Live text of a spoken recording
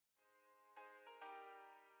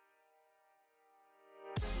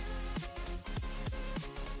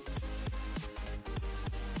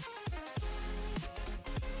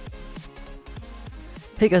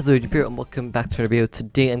Hey guys, Wavejump here and welcome back to another video.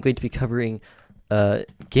 Today I'm going to be covering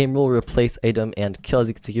Gamerule, Replaceitem, and Kill. As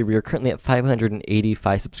you can see here, we are currently at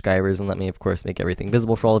 585 subscribers, and let me of course make everything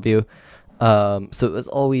visible for all of you. So as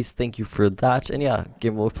always, thank you for that. And yeah,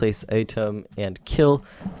 Gamerule, Replaceitem, and Kill.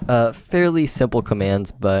 Fairly simple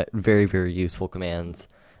commands, but very, very useful commands,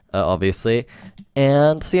 obviously.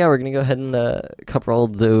 And so yeah, we're going to go ahead and cover all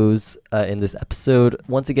of those in this episode.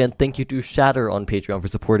 Once again, thank you to Shatter on Patreon for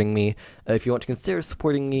supporting me. If you want to consider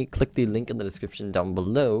supporting me, click the link in the description down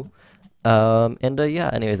below. Yeah,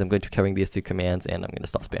 anyways, I'm going to be covering these two commands, and I'm going to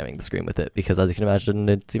stop spamming the screen with it, because as you can imagine,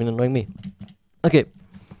 it's even annoying me. Okay,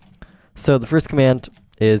 so the first command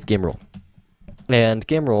is Gamerule. And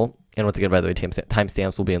Gamerule, and once again, by the way,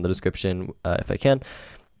 timestamps will be in the description if I can.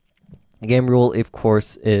 Gamerule, of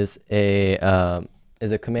course, is a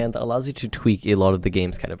command that allows you to tweak a lot of the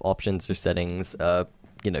game's kind of options or settings,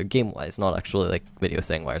 game-wise, not actually like video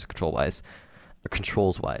setting-wise,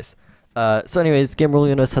 controls-wise. So anyways, Gamerule,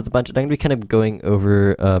 you notice, has a bunch. I'm going to be kind of going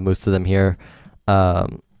over most of them here,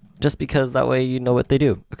 just because that way you know what they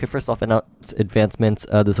do. Okay, first off, advancements.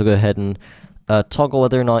 This will go ahead and toggle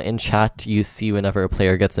whether or not in chat you see whenever a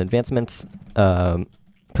player gets an advancement. Command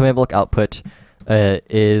block output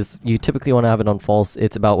is you typically want to have it on false.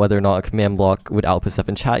 It's about whether or not a command block would output stuff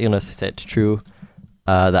in chat. You'll notice if I say it's true,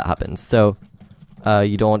 that happens. So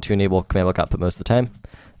you don't want to enable command block output most of the time.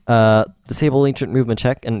 Disable latent movement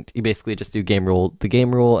check, and you basically just do the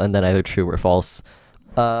game rule, and then either true or false.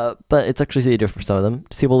 But it's actually different for some of them.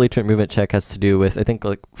 Disable latent movement check has to do with, I think,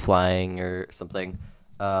 like flying or something.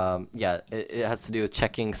 Yeah, it has to do with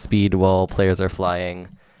checking speed while players are flying.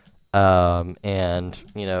 And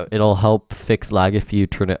it'll help fix lag if you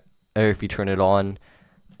turn it, or if you turn it on,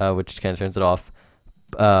 which kind of turns it off.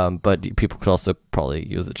 But people could also probably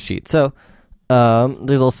use it to cheat. So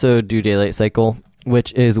there's also do daylight cycle,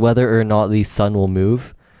 which is whether or not the sun will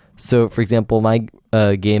move. So for example, my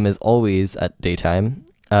game is always at daytime,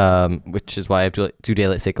 which is why I have do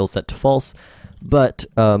daylight cycle set to false. But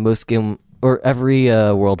most game, or every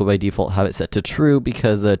world will by default have it set to true,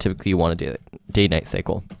 because typically you want a day-night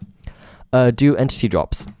cycle. Do entity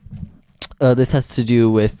drops. This has to do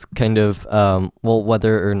with kind of,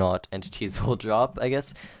 whether or not entities will drop, I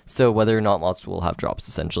guess. So whether or not mobs will have drops,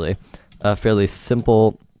 essentially. Fairly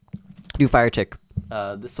simple. Do fire tick.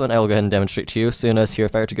 This one I will go ahead and demonstrate to you. So you notice here,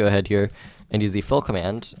 if I were to go ahead here and use the fill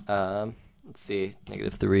command, let's see,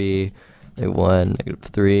 -3, -1,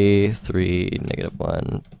 -3, 3,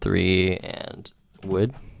 -1, 3, and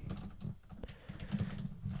wood.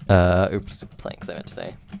 Oops, planks I meant to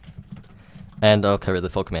say. And I'll cover the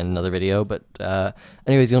full command in another video, but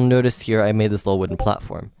anyways, you'll notice here I made this little wooden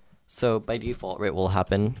platform. So by default, right, what will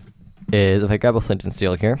happen is if I grab a flint and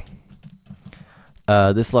steel here,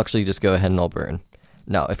 this will actually just go ahead and all burn.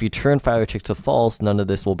 Now, if you turn fire tick to false, none of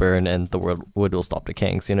this will burn and the wood will stop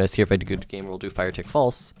decaying. So you notice here, if I go to game, we'll do fire tick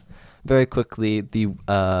false. Very quickly, the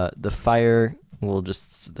fire will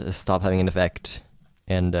just stop having an effect.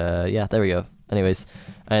 And yeah, there we go. Anyways,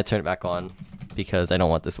 I turn it back on because I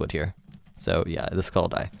don't want this wood here. So yeah, this will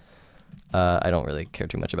die. I don't really care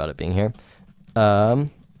too much about it being here.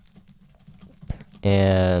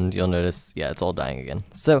 And you'll notice, yeah, it's all dying again.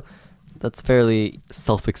 So that's fairly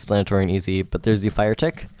self-explanatory and easy, but there's the fire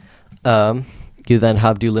tick. You then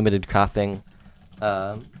have do limited crafting.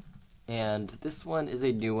 And this one is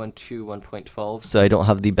a new one to 1.12, so I don't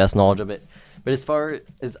have the best knowledge of it. But as far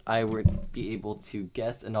as I would be able to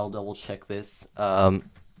guess, and I'll double check this,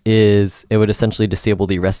 is it would essentially disable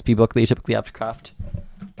the recipe book that you typically have to craft.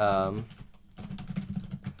 Let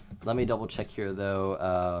me double check here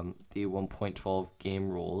though, the 1.12 game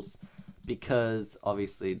rules, because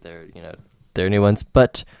obviously they're new ones.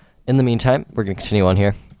 But in the meantime, we're gonna continue on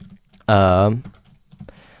here.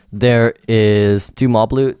 There is do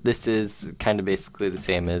mob loot. This is kind of basically the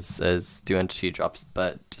same as do entity drops,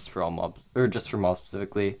 but just for all mobs, or just for mobs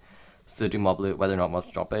specifically. So do mob loot, whether or not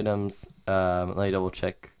mobs drop items. Let me double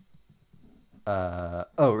check.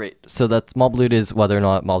 Oh, right. So that's mob loot is whether or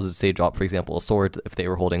not mobs would say drop, for example, a sword if they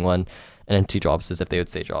were holding one, and entity drops is if they would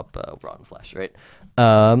say drop rotten flesh, right?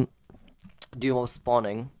 Do mob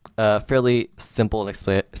spawning. Fairly simple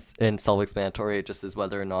and self-explanatory, just as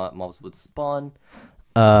whether or not mobs would spawn.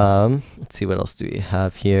 Let's see, what else do we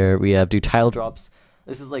have here? We have do tile drops.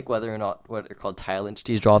 This is like whether or not what are called tile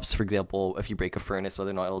entities drops. For example, if you break a furnace,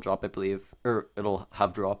 whether or not it'll drop, I believe, or it'll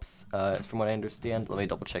have drops, from what I understand. Let me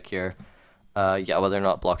double check here. Yeah, whether or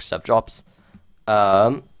not blocks have drops.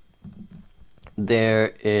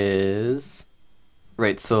 There is,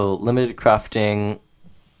 right, so limited crafting,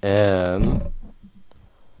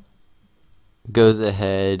 goes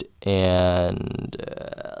ahead and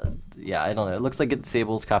yeah, I don't know. It looks like it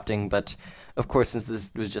disables crafting, but of course, since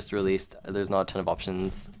this was just released, there's not a ton of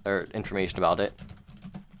options or information about it.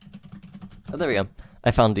 Oh, there we go.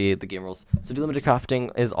 I found the game rules. So delimited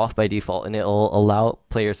crafting is off by default, and it'll allow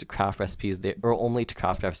players to craft recipes or only to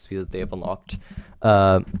craft recipes that they have unlocked.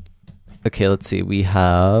 Okay, let's see. We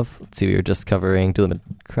were just covering delimited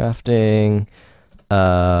crafting.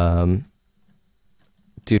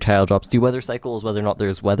 Do tile drops, do weather cycles, whether or not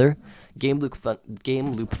there's weather. Game loop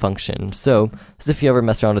function. So, as if you ever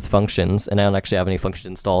mess around with functions, and I don't actually have any functions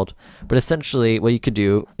installed, but essentially what you could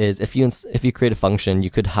do is if you create a function,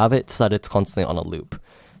 you could have it so that it's constantly on a loop.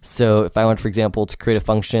 So if I want, for example, to create a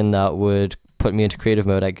function that would put me into creative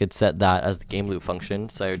mode, I could set that as the game loop function.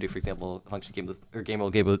 So I would do, for example, function game loop or game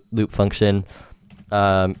loop function,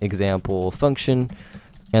 example function.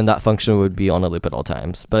 And that function would be on a loop at all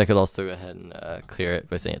times. But I could also go ahead and clear it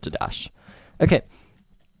by setting it to dash. Okay.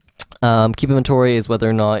 Keep inventory is whether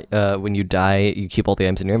or not when you die, you keep all the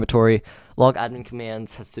items in your inventory. Log admin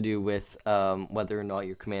commands has to do with whether or not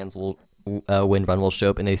your commands will, when run, will show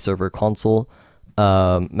up in a server console.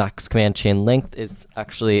 Max command chain length is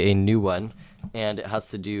actually a new one. And it has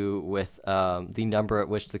to do with the number at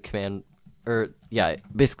which the command...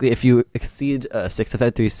 basically, if you exceed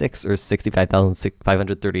 6536 or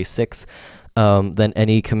 65,536, then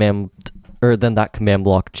any command, then that command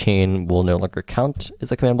block chain will no longer count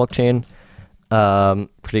as a command block chain.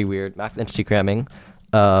 Pretty weird. Max entity cramming.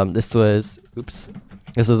 This was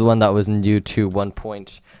one that was new to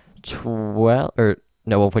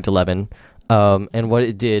 1.11. And what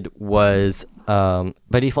it did was,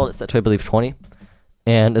 by default, it's set to, I believe, 20.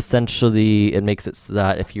 And essentially, it makes it so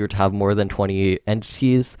that if you were to have more than 20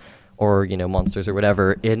 entities or, monsters or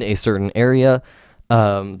whatever in a certain area,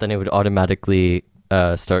 then it would automatically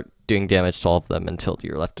start doing damage to all of them until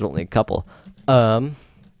you're left with only a couple.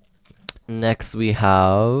 Next, we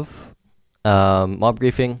have mob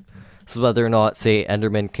griefing. This is whether or not, say,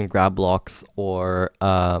 Enderman can grab blocks or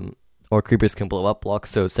creepers can blow up blocks.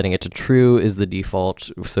 So setting it to true is the default,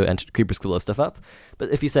 so creepers can blow stuff up. But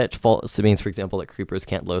if you set it to false, it means, for example, that creepers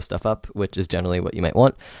can't blow stuff up, which is generally what you might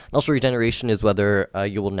want. And also regeneration is whether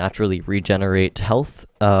you will naturally regenerate health.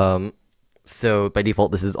 So by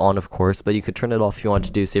default, this is on, of course, but you could turn it off if you want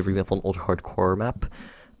to do, say, for example, an ultra hardcore map.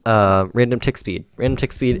 Random tick speed. Random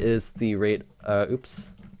tick speed is the rate, I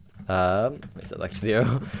said like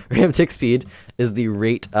 0. Random tick speed is the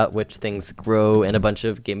rate at which things grow and a bunch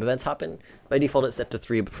of game events happen. By default, it's set to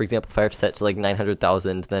 3, but for example, if I were to set to like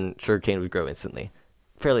 900,000, then sugarcane would grow instantly.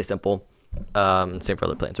 Fairly simple. Same for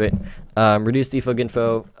other plants, right? Reduced defog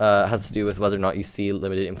info has to do with whether or not you see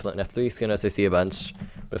limited inflow in F3. So you notice I see a bunch,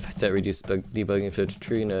 but if I set reduce debug info to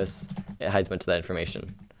true, you notice it hides much of that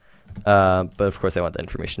information. But of course I want that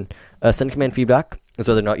information. Send command feedback is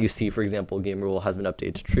whether or not you see, for example, Gamerule has been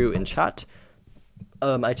updated to true in chat.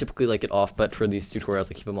 I typically like it off, but for these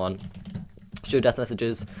tutorials I keep them on. Show death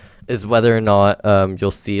messages is whether or not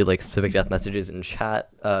you'll see like specific death messages in chat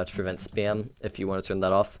to prevent spam if you want to turn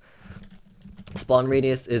that off. Spawn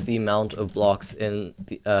radius is the amount of blocks in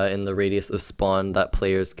the radius of spawn that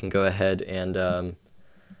players can go ahead and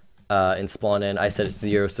spawn in. I set it to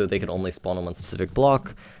 0 so they can only spawn on one specific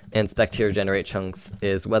block. And spectator generate chunks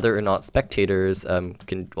is whether or not spectators can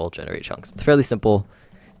generate chunks. It's fairly simple.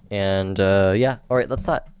 And yeah, alright, that's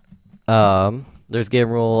that. There's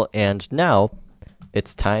Gamerule, and now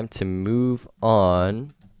it's time to move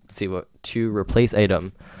on. Let's see to replace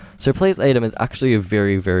item. So replace item is actually a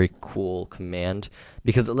very, very cool command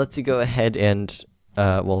because it lets you go ahead and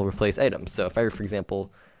replace items. So if I were, for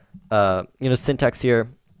example, syntax here,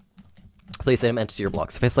 place item entity or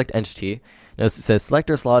blocks. If I select entity, notice it says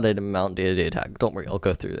selector slot item amount data tag. Don't worry, I'll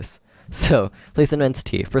go through this. So place an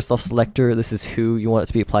entity. First off, selector, this is who you want it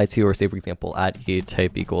to be applied to, or say for example @e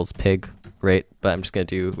type equals pig, right? But I'm just gonna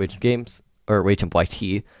do Wavejump games or Wavejump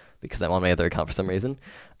YT because I'm on my other account for some reason.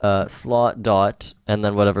 Slot dot and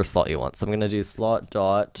then whatever slot you want. So I'm gonna do slot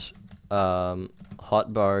dot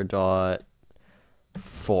hotbar dot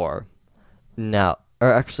 4. Now,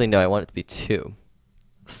 or actually no, I want it to be 2.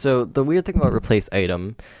 So the weird thing about replace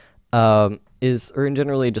item is, or in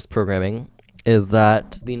generally just programming, is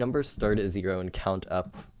that the numbers start at 0 and count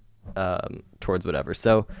up towards whatever.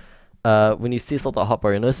 So when you see slot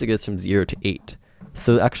hotbar, you'll notice it goes from 0 to 8.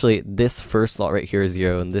 So actually this first slot right here is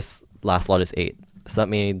 0 and this last slot is 8. So that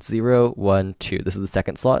means 0, 1, 2. This is the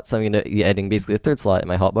second slot. So I'm going to be adding basically a third slot in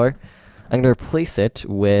my hotbar. I'm going to replace it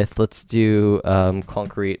with, let's do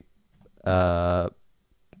concrete.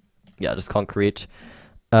 Just concrete.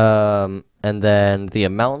 And then the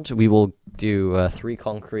amount, we will do 3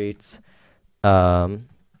 concrete. And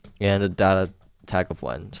a data tag of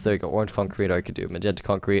 1. So there you go, orange concrete, or I could do magenta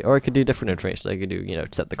concrete, or I could do different information. I could do,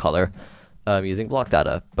 set the color using block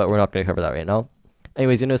data, but we're not going to cover that right now.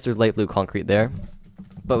 Anyways, you notice there's light blue concrete there.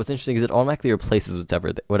 But what's interesting is it automatically replaces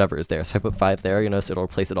whatever is there. So if I put 5 there, you notice it'll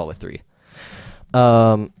replace it all with 3.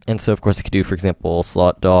 And so of course I could do, for example,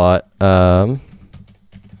 slot dot,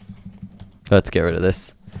 let's get rid of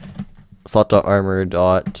this. Slot dot armor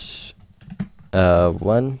dot,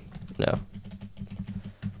 1, no.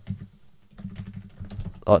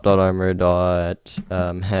 Slot dot armor dot,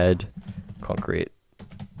 head concrete.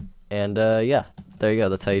 And yeah, there you go,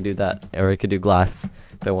 that's how you do that. Or I could do glass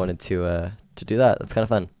if I wanted to do that. That's kind of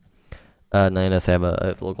fun. Now you notice I have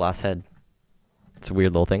a little glass head. It's a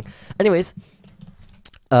weird little thing. Anyways,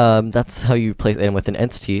 that's how you place item with an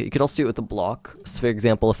entity. You could also do it with a block. So for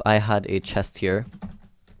example, if I had a chest here,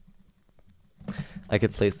 I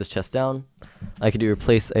could place this chest down. I could do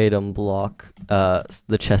replace item block,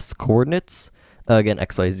 the chest's coordinates. Again,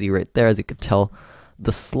 XYZ right there, as you could tell.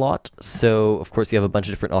 The slot, so of course you have a bunch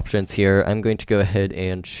of different options here. I'm going to go ahead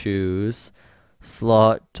and choose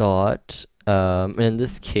slot dot, and in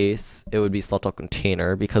this case, it would be slot dot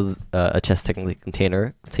container, because a chest technically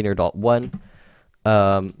container dot 1.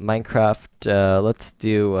 Minecraft, let's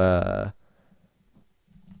do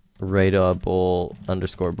writable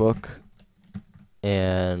underscore book,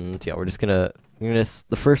 and yeah, we're just gonna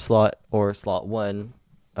the first slot, or slot 1,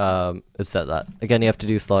 is set that. Again, you have to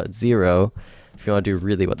do slot 0 if you want to do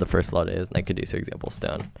really what the first slot is, and I could do, for example,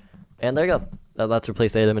 stone. And there you go. That's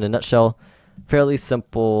replace item in a nutshell. Fairly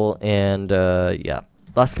simple, and yeah.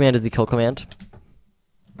 Last command is the kill command.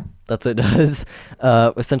 That's what it does.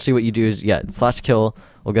 Essentially what you do is, yeah, /kill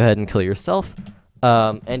will go ahead and kill yourself.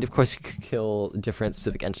 And of course you could kill different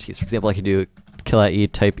specific entities. For example, I could do kill at e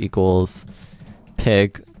type equals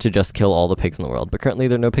pig to just kill all the pigs in the world. But currently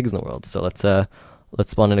there are no pigs in the world, so let's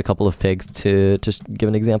spawn in a couple of pigs to just give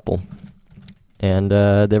an example. And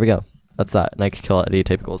there we go. That's that. And I could kill at e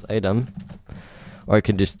type equals item. Or I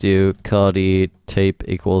could just do kill at e type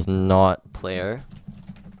equals not player.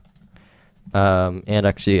 And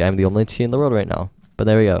actually I'm the only entity in the world right now. But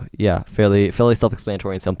there we go. Yeah, fairly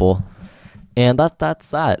self-explanatory and simple. And that's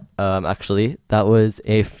that. Actually, that was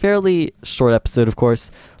a fairly short episode, of course.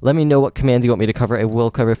 Let me know what commands you want me to cover. I will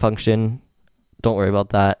cover function. Don't worry about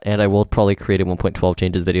that. And I will probably create a 1.12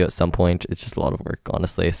 changes video at some point. It's just a lot of work,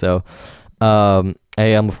 honestly. So, I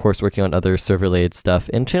am, of course, working on other server-related stuff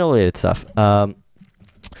and channel-related stuff.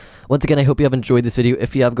 Once again, I hope you have enjoyed this video.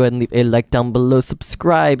 If you have, go ahead and leave a like down below.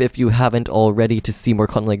 Subscribe if you haven't already to see more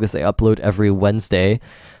content like this. I upload every Wednesday.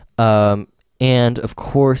 And of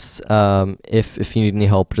course, if you need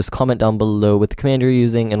any help, just comment down below with the command you're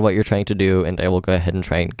using and what you're trying to do, and I will go ahead and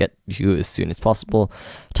try and get you as soon as possible.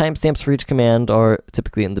 Timestamps for each command are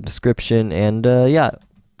typically in the description. And yeah,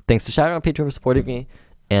 thanks to Shadow on Patreon for supporting me.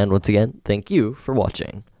 And once again, thank you for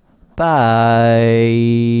watching. Bye.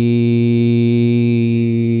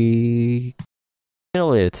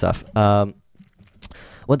 Related stuff.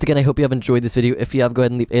 Once again, I hope you have enjoyed this video. If you have, go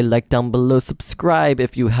ahead and leave a like down below. Subscribe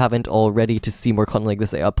if you haven't already to see more content like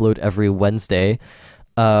this. I upload every Wednesday.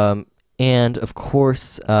 And of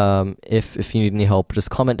course, if you need any help, just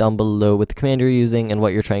comment down below with the command you're using and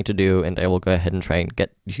what you're trying to do, and I will go ahead and try and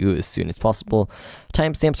get you as soon as possible.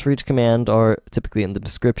 Timestamps for each command are typically in the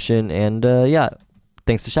description. And yeah,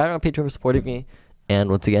 thanks to Shadow on Patreon for supporting me. And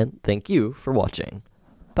once again, thank you for watching.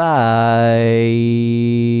 Bye.